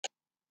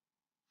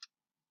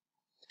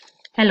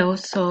Hello,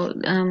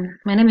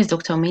 my name is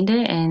Dr.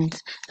 Ominde, and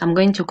I'm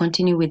going to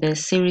continue with the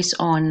series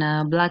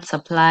on blood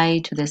supply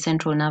to the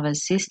central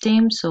nervous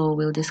system. So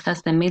we'll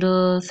discuss the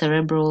middle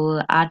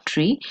cerebral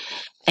artery,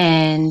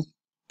 and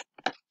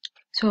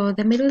so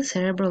the middle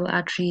cerebral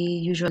artery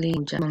usually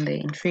on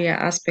the inferior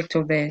aspect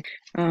of the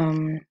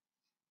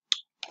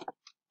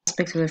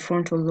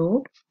frontal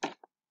lobe,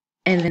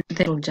 and then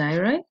the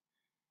gyri.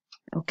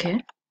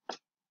 Okay.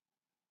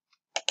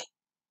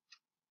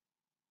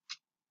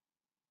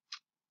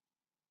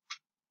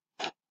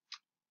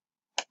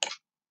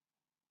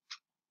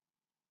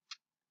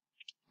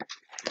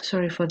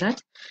 Sorry for that.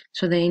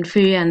 So the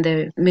inferior and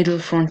the middle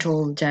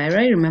frontal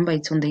gyri, remember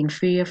it's on the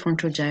inferior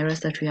frontal gyrus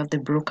that we have the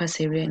Broca's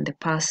area and the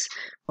pars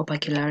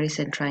opercularis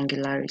and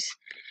triangularis.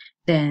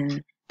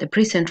 Then the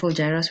precentral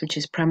gyrus, which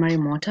is primary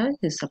motor,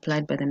 is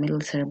supplied by the middle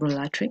cerebral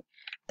artery.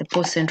 The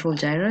postcentral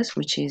gyrus,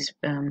 which is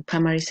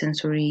primary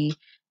sensory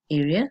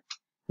area.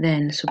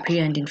 Then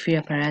superior and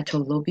inferior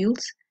parietal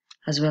lobules,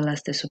 as well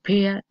as the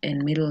superior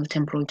and middle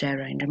temporal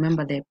gyri. And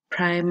remember, the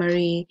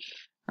primary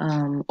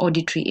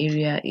auditory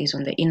area is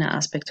on the inner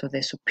aspect of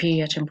the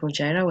superior temporal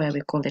gyra, where we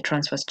call the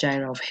transverse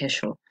gyra of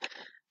Herschel.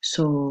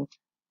 So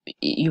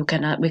we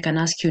can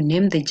ask you,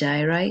 name the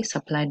gyri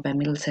supplied by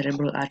middle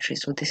cerebral artery.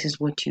 So this is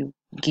what you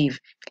give: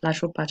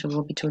 lateral part of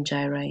orbital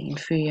gyri,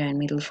 inferior and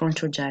middle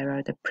frontal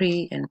gyri, the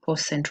pre and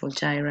post central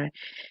gyri,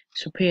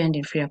 superior and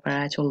inferior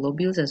parietal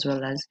lobules, as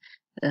well as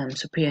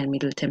superior and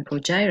middle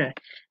temporal gyri.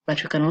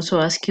 But we can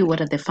also ask you,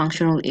 what are the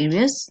functional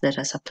areas that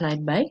are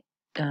supplied by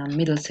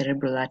middle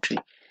cerebral artery?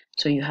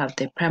 So you have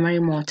the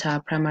primary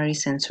motor, primary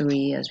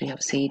sensory, as we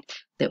have said,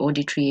 the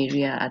auditory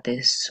area at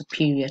the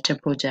superior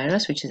temporal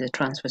gyrus, which is the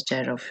transverse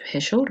gyra of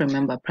Herschel.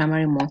 Remember,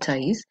 primary motor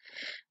is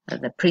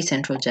the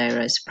precentral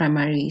gyrus,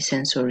 primary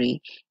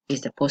sensory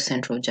is the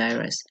postcentral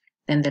gyrus.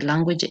 Then the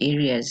language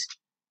areas,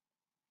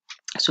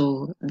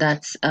 so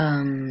that's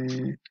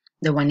the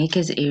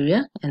Wernicke's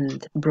area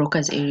and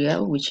Broca's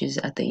area, which is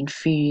at the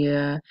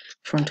inferior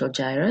frontal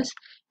gyrus.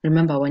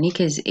 Remember,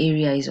 Wernicke's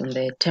area is on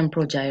the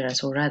temporal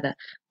gyrus, or rather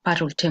part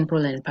of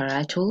temporal and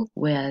parietal,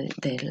 where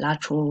the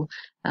lateral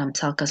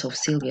sulcus of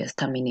Sylvius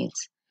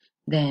terminates.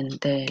 Then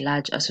the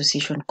large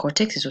association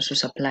cortex is also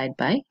supplied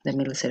by the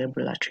middle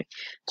cerebral artery.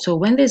 So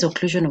when there's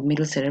occlusion of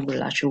middle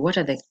cerebral artery, what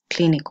are the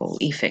clinical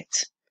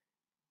effects?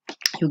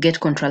 You get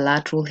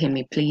contralateral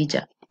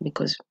hemiplegia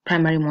because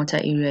primary motor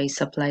area is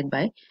supplied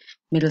by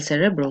middle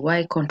cerebral.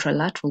 Why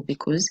contralateral?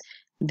 Because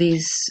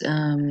these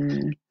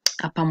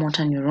upper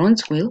motor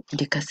neurons will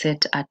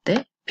decassette at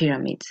the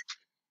pyramids.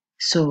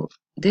 So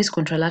this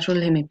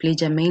contralateral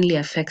hemiplegia mainly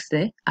affects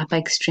the upper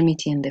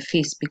extremity and the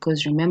face,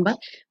 because remember,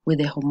 with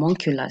the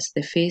homunculus,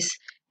 the face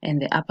and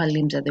the upper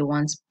limbs are the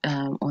ones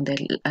on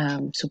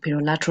the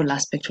superolateral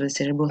aspect of the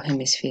cerebral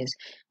hemispheres.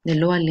 The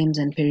lower limbs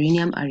and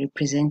perineum are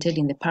represented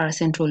in the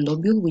paracentral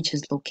lobule, which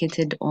is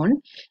located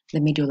on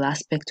the medial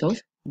aspect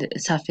of the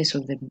surface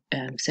of the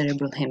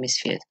cerebral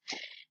hemisphere.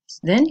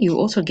 Then you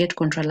also get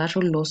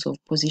contralateral loss of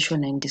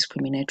position and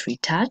discriminatory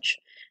touch,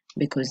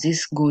 because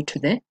these go to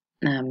the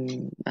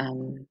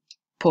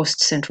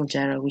post-central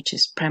gyra, which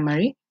is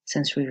primary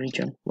sensory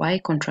region. Why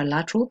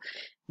contralateral?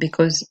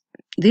 Because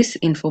this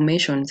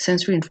information,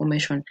 sensory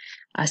information,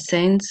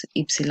 ascends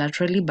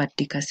ipsilaterally, but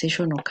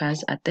decassation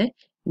occurs at the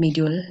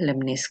medial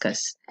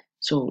lemniscus.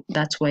 So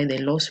that's why the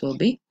loss will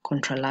be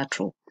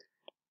contralateral.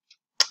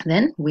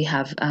 Then we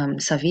have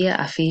severe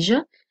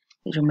aphasia.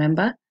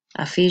 Remember,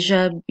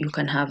 aphasia, you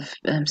can have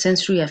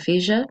sensory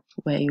aphasia,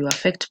 where you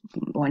affect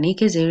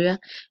Wernicke's area,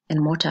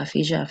 and motor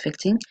aphasia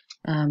affecting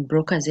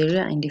Broca's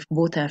area, and if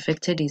both are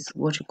affected, is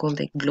what we call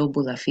the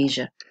global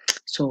aphasia.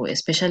 So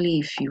especially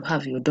if you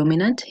have your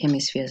dominant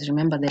hemispheres,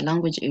 remember the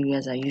language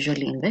areas are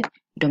usually in the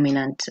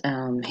dominant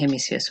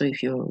hemisphere. So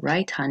if you're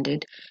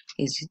right-handed,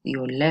 is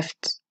your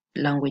left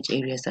language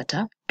areas that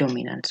are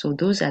dominant. So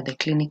those are the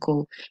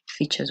clinical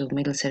features of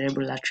middle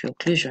cerebral artery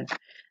occlusion.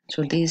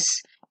 So this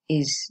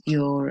is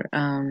your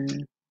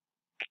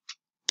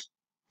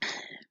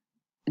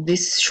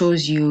this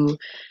shows you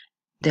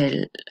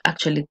the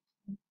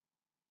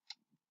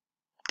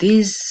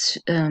this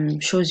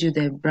shows you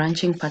the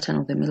branching pattern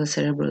of the middle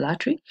cerebral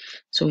artery.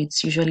 So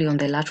it's usually on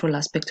the lateral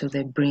aspect of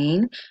the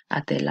brain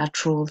at the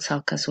lateral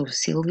sulcus of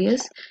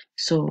Sylvius.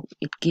 So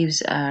it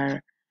gives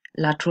a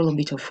lateral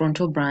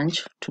orbitofrontal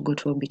branch to go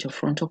to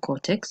orbitofrontal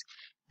cortex.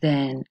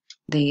 Then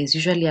there is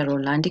usually a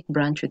Rolandic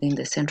branch within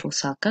the central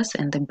sulcus,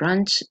 and the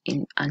branch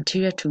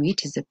anterior to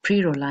it is the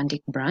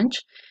pre-Rolandic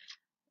branch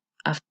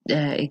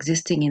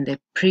existing in the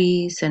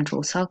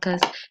pre-central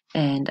sulcus,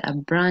 and a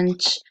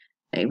branch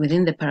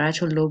within the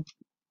parietal lobe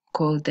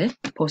called the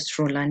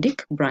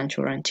post-Rolandic branch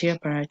or anterior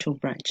parietal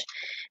branch.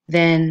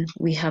 Then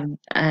we have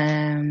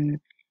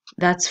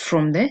that's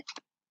from the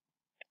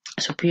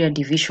superior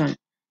division.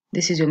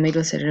 This is your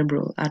middle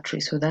cerebral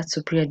artery, so that's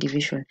superior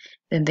division.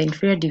 Then the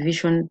inferior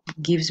division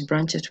gives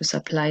branches to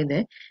supply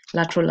the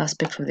lateral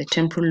aspect of the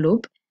temporal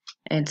lobe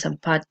and some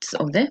parts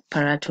of the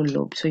parietal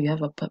lobe. So you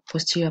have a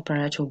posterior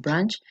parietal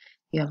branch,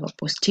 you have a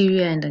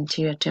posterior and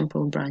anterior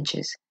temporal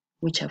branches,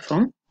 which are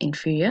from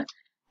inferior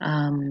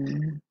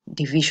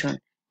division,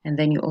 and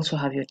then you also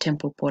have your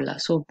temporal polar.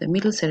 So the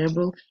middle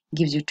cerebral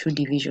gives you two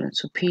divisions,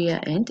 superior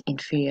and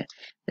inferior.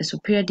 The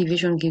superior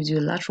division gives you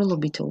lateral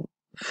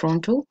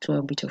orbitofrontal to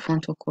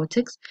orbitofrontal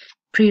cortex,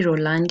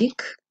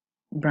 pre-Rolandic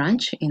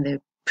branch in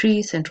the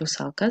pre-central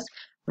sulcus,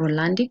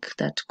 Rolandic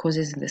that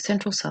causes in the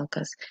central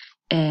sulcus,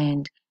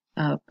 and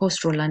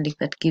post-Rolandic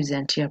that gives the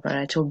anterior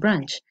parietal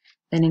branch.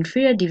 Then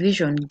inferior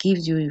division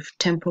gives you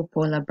temporal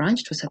polar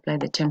branch to supply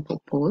the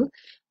temporal pole,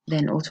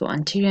 then also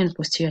anterior and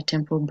posterior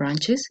temporal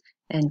branches,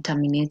 and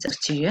terminates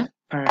posterior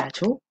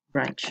parietal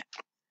branch.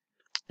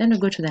 Then we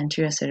go to the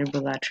anterior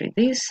cerebral artery.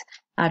 This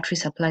artery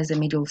supplies the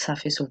medial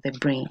surface of the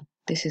brain.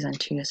 This is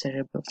anterior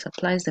cerebral,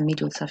 supplies the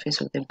medial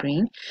surface of the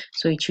brain.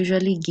 So it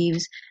usually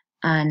gives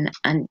an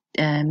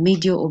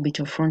medial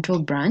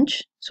orbitofrontal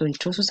branch. So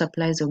it also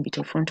supplies the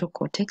orbitofrontal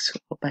cortex,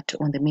 but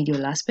on the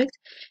medial aspect.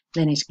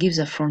 Then it gives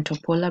a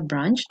frontopolar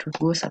branch to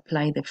go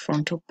supply the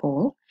frontal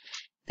pole.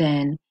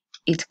 Then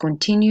it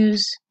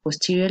continues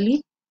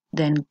posteriorly,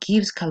 then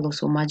gives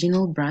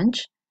callosomarginal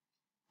branch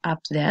up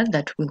there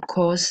that will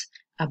cause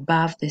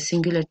above the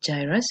cingulate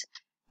gyrus,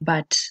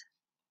 but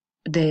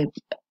the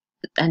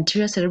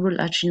anterior cerebral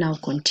artery now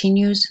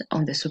continues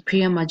on the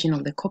superior margin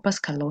of the corpus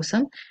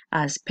callosum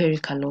as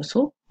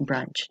pericallosal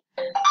branch.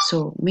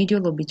 So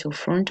medial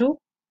orbitofrontal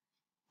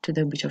to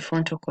the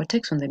orbitofrontal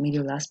cortex on the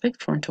medial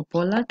aspect,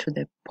 frontopolar to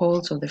the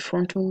poles of the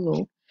frontal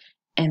lobe,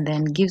 and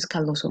then gives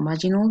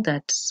callosomarginal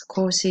that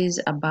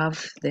courses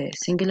above the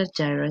cingulate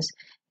gyrus,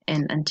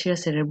 and anterior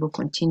cerebral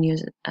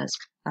continues as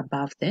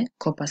above the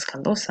corpus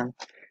callosum.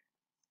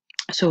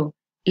 So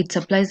it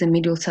supplies the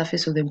medial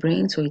surface of the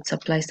brain, so it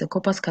supplies the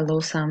corpus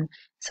callosum,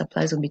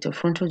 supplies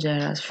orbitofrontal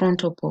gyrus,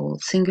 frontal pole,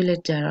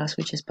 cingulate gyrus,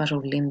 which is part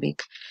of limbic,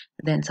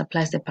 then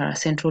supplies the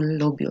paracentral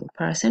lobule.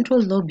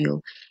 Paracentral lobule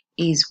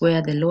is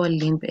where the lower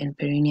limb and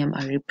perineum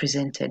are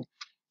represented.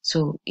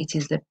 So it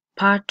is the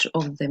part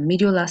of the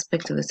medial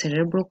aspect of the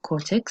cerebral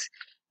cortex,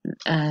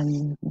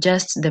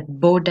 just the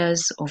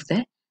borders of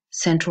the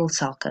central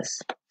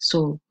sulcus.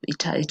 So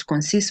it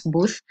consists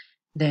both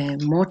the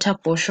motor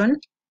portion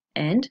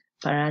and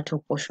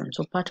parietal portion.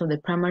 So part of the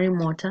primary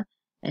motor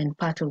and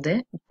part of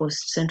the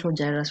post-central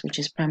gyrus, which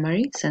is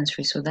primary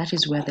sensory. So that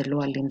is where the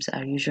lower limbs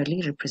are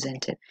usually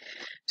represented.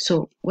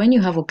 So when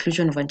you have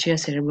occlusion of anterior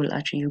cerebral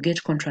artery, you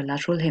get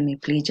contralateral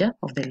hemiplegia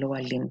of the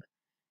lower limb.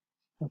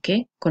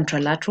 Okay,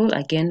 contralateral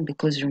again,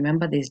 because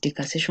remember there's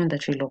decussation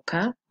that will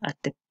occur at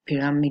the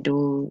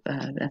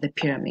at the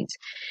pyramids.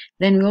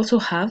 Then we also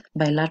have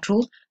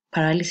bilateral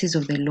paralysis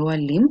of the lower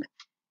limb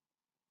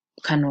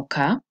can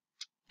occur,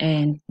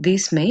 and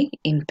this may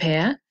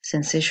impair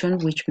sensation,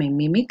 which may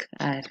mimic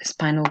a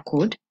spinal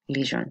cord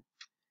lesion.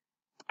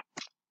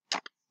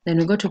 Then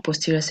we go to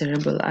posterior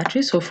cerebral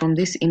artery. So from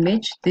this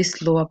image,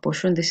 this lower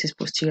portion, this is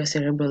posterior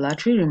cerebral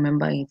artery.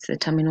 Remember, it's the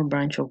terminal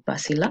branch of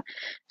basilar.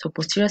 So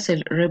posterior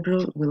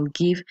cerebral will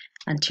give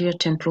anterior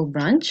temporal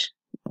branch,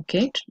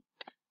 okay,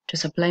 to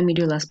supply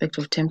medial aspect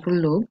of temporal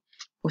lobe,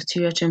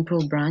 posterior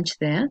temporal branch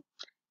there,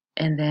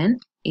 and then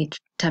it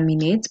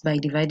terminates by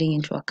dividing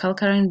into a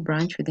calcarine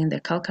branch within the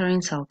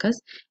calcarine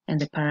sulcus and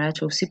the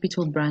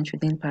parieto-occipital branch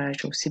within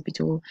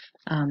parieto-occipital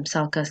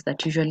sulcus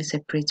that usually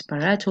separates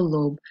parietal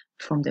lobe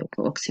from the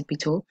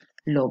occipital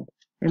lobe.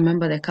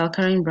 Remember, the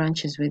calcarine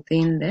branch is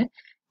within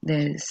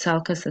the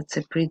sulcus that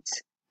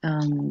separates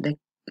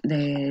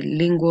the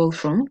lingual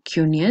from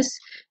cuneus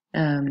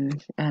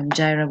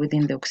gyra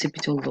within the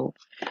occipital lobe.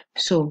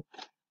 So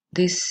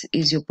this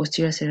is your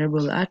posterior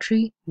cerebral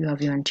artery. You have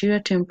your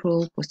anterior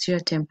temporal, posterior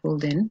temporal,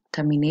 then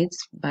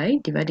terminates by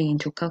dividing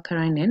into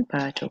calcarine and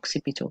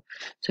parieto-occipital.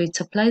 So it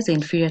supplies the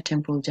inferior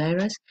temporal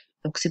gyrus,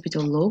 the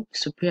occipital lobe,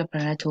 superior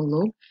parietal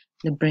lobe,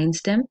 the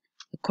brainstem,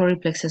 the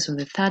choreplexus of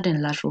the third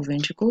and lateral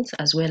ventricles,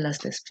 as well as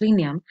the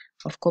splenium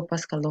of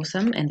corpus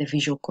callosum and the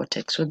visual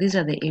cortex. So these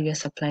are the areas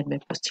supplied by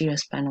posterior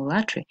spinal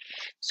artery.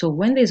 So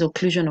when there's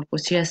occlusion of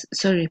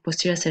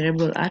posterior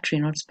cerebral artery,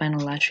 not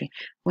spinal artery,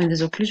 when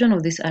there's occlusion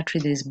of this artery,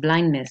 there's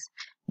blindness,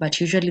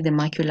 but usually the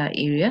macular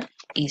area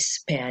is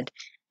spared.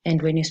 And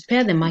when you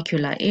spare the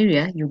macular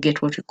area, you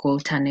get what we call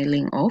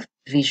tunneling of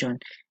vision.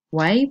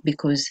 Why?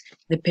 Because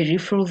the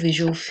peripheral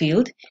visual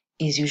field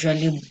is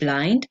usually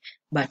blind,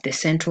 but the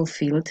central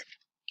field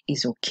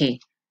is okay.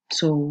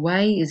 So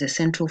why is the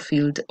central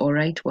field all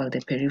right while the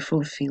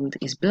peripheral field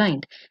is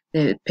blind?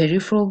 The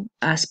peripheral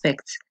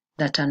aspects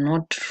that are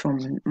not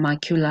from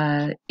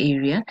macular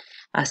area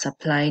are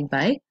supplied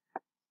by,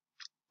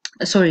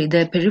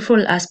 the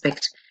peripheral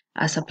aspect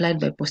are supplied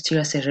by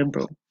posterior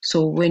cerebral.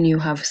 So when you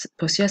have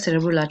posterior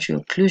cerebral artery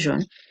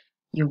occlusion,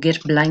 you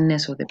get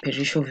blindness of the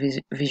peripheral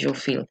visual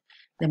field.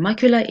 The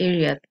macular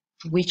area,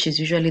 which is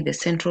usually the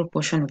central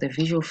portion of the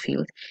visual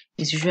field,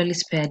 is usually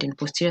spared in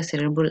posterior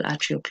cerebral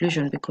artery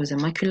occlusion because the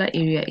macular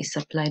area is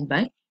supplied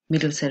by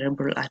middle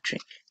cerebral artery.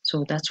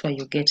 So that's why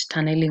you get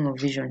tunneling of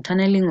vision.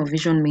 Tunneling of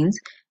vision means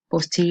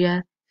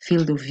posterior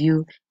field of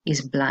view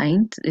is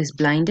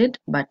blinded,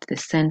 but the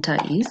center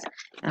is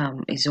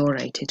all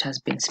right. It has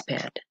been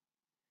spared.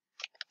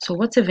 So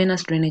what's the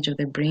venous drainage of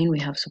the brain? We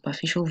have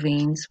superficial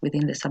veins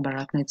within the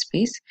subarachnoid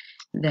space.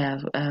 They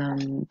have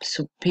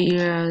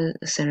superior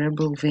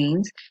cerebral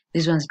veins.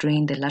 These ones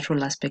drain the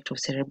lateral aspect of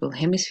cerebral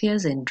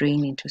hemispheres and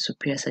drain into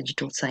superior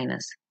sagittal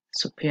sinus.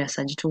 Superior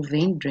sagittal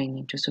vein drain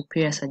into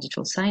superior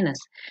sagittal sinus.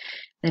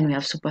 Then we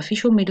have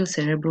superficial middle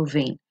cerebral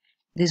vein.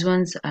 These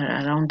ones are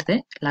around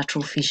the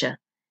lateral fissure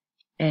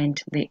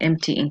and they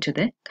empty into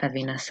the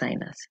cavernous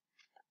sinus.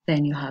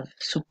 Then you have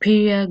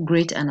superior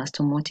great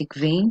anastomotic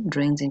vein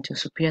drains into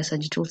superior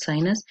sagittal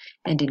sinus,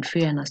 and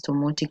inferior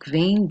anastomotic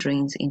vein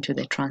drains into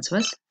the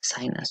transverse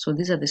sinus. So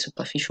these are the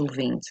superficial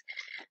veins.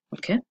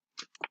 Okay.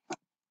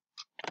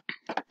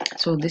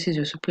 So this is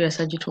your superior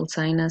sagittal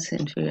sinus,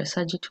 inferior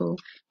sagittal,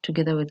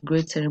 together with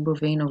great cerebral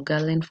vein of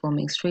Galen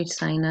forming straight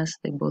sinus.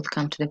 They both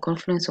come to the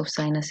confluence of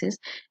sinuses,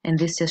 and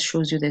this just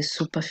shows you the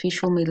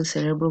superficial middle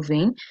cerebral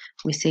vein.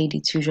 We said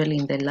it's usually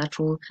in the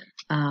lateral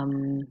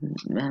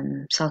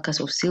sulcus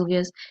of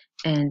Sylvius,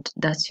 and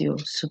that's your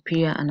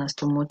superior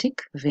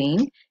anastomotic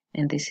vein,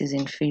 and this is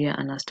inferior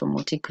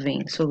anastomotic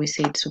vein. So we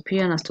said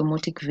superior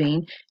anastomotic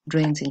vein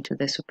drains into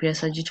the superior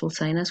sagittal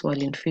sinus, while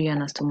inferior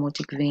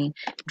anastomotic vein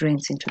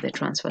drains into the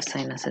transverse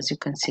sinus. As you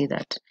can see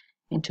that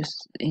into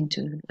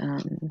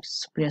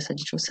superior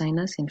sagittal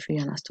sinus,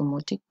 inferior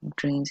anastomotic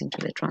drains into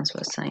the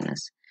transverse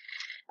sinus.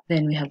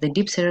 Then we have the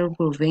deep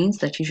cerebral veins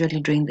that usually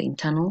drain the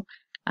internal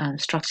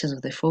structures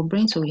of the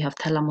forebrain. So we have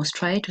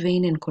thalamostriate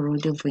vein and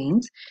choroidal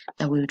veins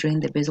that will drain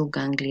the basal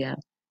ganglia,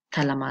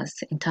 thalamus,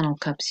 internal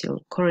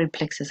capsule, choroid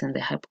plexus, and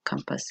the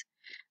hippocampus.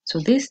 So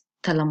these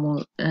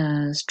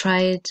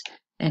thalamostriate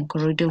and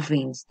choroidal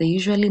veins, they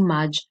usually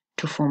merge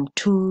to form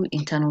two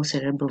internal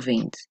cerebral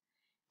veins.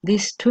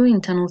 These two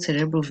internal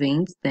cerebral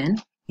veins then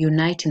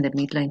unite in the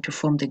midline to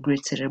form the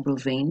great cerebral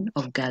vein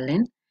of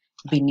Galen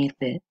beneath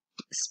the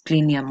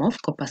splenium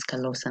of corpus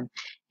callosum.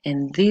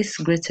 And this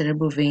great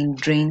cerebral vein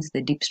drains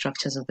the deep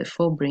structures of the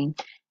forebrain,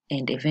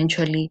 and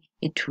eventually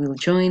it will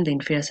join the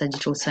inferior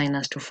sagittal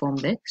sinus to form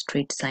the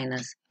straight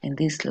sinus. And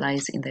this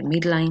lies in the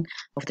midline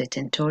of the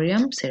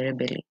tentorium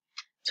cerebelli.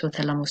 So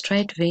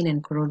thalamostriate vein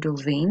and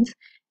choroidal veins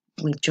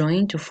will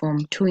join to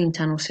form two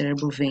internal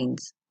cerebral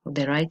veins,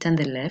 the right and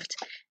the left.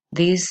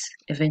 These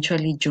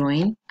eventually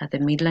join at the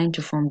midline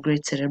to form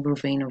great cerebral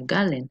vein of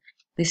Galen.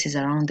 This is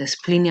around the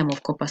splenium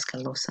of corpus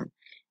callosum.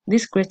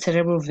 This great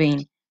cerebral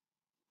vein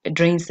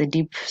drains the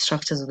deep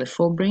structures of the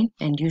forebrain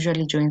and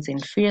usually joins the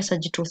inferior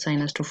sagittal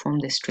sinus to form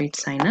the straight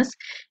sinus,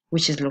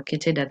 which is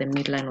located at the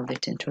midline of the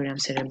tentorium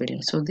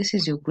cerebelli. So this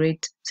is your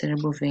great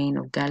cerebral vein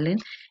of Galen.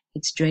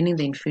 It's joining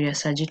the inferior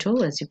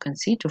sagittal, as you can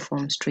see, to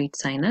form straight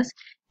sinus,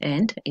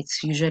 and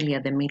it's usually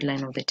at the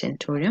midline of the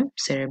tentorium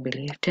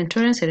cerebelli.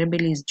 Tentorium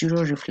cerebelli is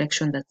dural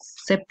reflection that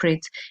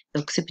separates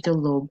the occipital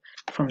lobe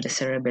from the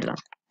cerebellum.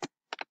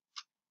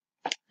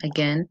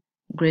 Again,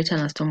 great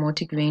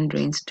anastomotic vein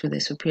drains to the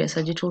superior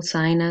sagittal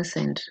sinus,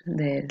 and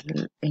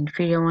the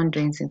inferior one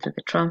drains into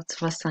the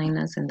transverse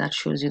sinus, and that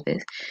shows you the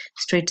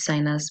straight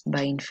sinus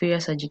by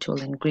inferior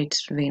sagittal and great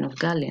vein of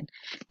Galen.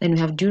 Then we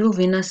have dural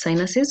venous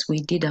sinuses.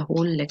 We did a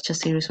whole lecture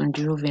series on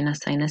dural venous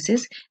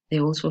sinuses. They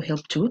also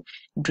help to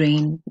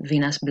drain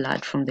venous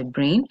blood from the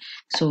brain.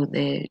 So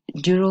the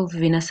dural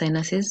venous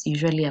sinuses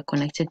usually are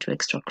connected to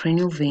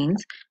extracranial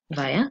veins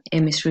via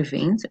emissary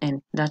veins,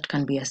 and that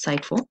can be a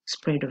site for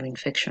spread of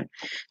infection.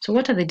 So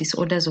what are the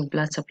disorders of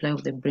blood supply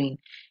of the brain?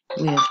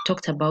 We have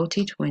talked about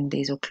it. When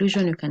there's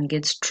occlusion, you can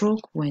get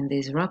stroke. When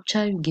there's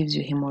rupture, it gives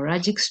you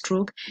hemorrhagic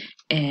stroke,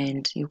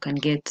 and you can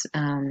get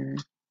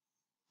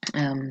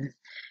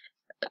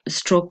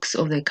strokes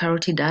of the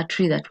carotid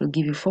artery that will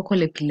give you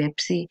focal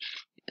epilepsy,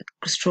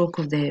 stroke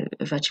of the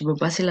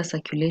vertebrobasilar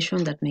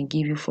circulation that may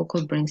give you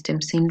focal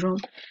brainstem syndrome.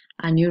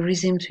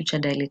 Aneurysms, which are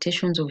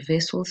dilatations of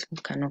vessels,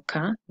 can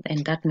occur,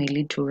 and that may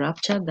lead to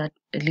rupture, that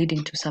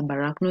leading to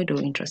subarachnoid or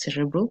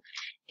intracerebral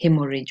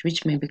hemorrhage,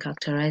 which may be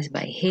characterized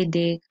by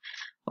headache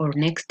or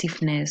neck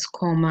stiffness,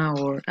 coma,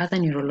 or other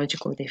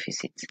neurological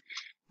deficits.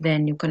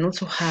 Then you can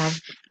also have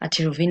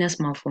arteriovenous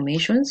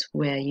malformations,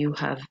 where you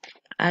have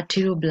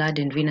arterial blood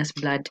and venous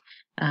blood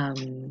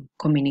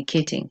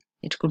communicating.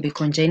 It could be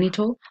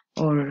congenital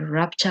or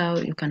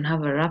rupture. You can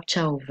have a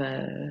rupture of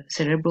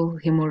cerebral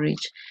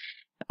hemorrhage,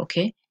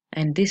 okay?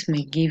 And this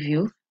may give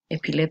you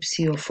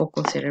epilepsy or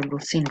focal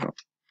cerebral syndrome.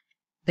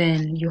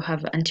 Then you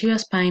have anterior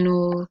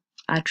spinal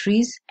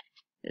arteries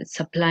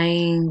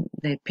supplying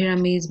the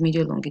pyramids,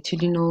 medial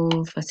longitudinal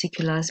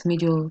fasciculus,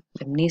 medial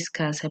the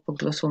meniscus,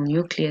 hypoglossal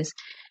nucleus,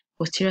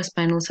 posterior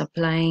spinal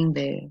supplying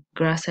the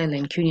gracile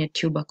and cuneate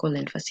tubercle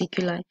and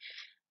fasciculi,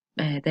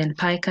 then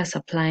pica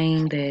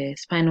supplying the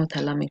spinal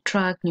thalamic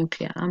tract,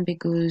 nuclear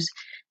ambiguous,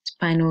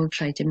 spinal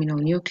trigeminal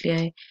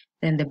nuclei,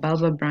 then the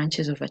bulbar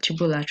branches of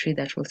vertebral artery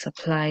that will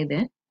supply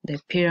the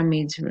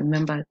pyramids.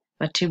 Remember,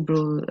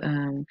 vertebral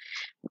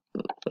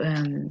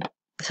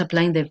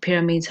supplying the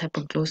pyramids,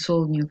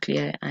 hypoglossal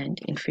nuclei, and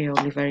inferior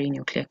olivary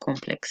nuclear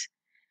complex.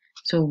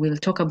 So we'll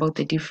talk about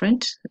the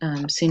different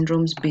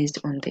syndromes based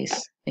on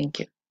this. Thank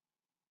you.